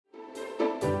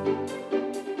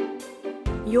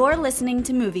You're listening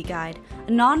to Movie Guide,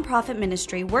 a non-profit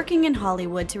ministry working in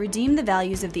Hollywood to redeem the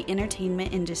values of the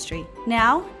entertainment industry.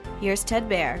 Now, here's Ted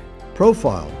Baer.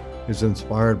 Profile is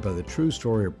inspired by the true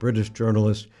story of British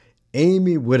journalist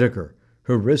Amy Whitaker,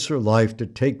 who risked her life to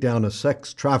take down a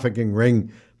sex trafficking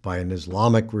ring by an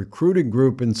Islamic recruiting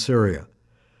group in Syria.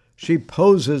 She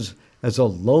poses as a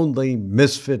lonely,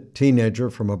 misfit teenager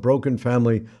from a broken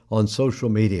family on social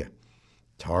media.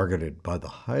 Targeted by the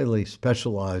highly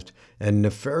specialized and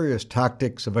nefarious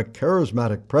tactics of a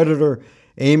charismatic predator,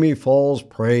 Amy falls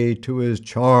prey to his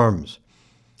charms.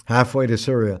 Halfway to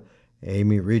Syria,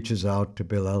 Amy reaches out to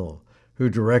Bilal, who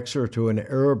directs her to an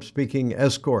Arab-speaking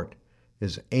escort.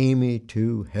 Is Amy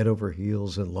too head over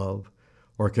heels in love?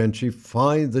 Or can she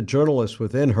find the journalist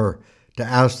within her to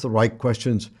ask the right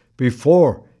questions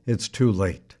before it's too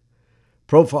late?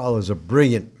 Profile is a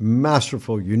brilliant,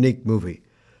 masterful, unique movie.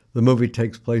 The movie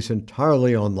takes place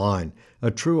entirely online, a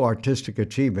true artistic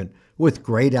achievement with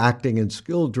great acting and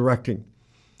skilled directing.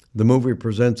 The movie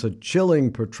presents a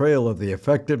chilling portrayal of the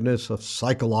effectiveness of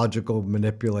psychological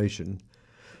manipulation.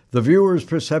 The viewer's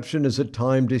perception is at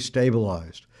times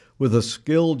destabilized with a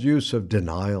skilled use of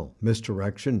denial,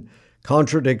 misdirection,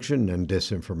 contradiction, and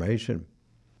disinformation.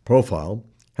 Profile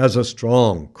has a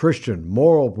strong Christian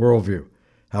moral worldview.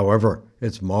 However,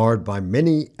 it's marred by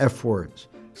many F words,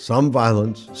 some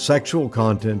violence, sexual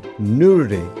content,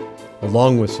 nudity,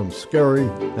 along with some scary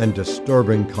and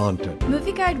disturbing content.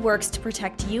 Movie Guide works to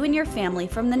protect you and your family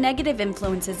from the negative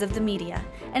influences of the media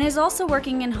and is also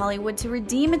working in Hollywood to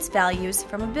redeem its values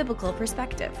from a biblical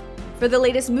perspective. For the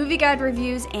latest Movie Guide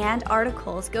reviews and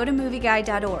articles, go to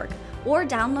movieguide.org or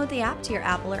download the app to your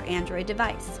Apple or Android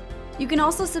device. You can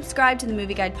also subscribe to the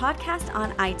Movie Guide podcast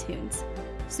on iTunes.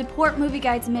 Support Movie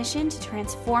Guide's mission to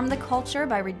transform the culture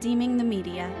by redeeming the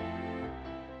media.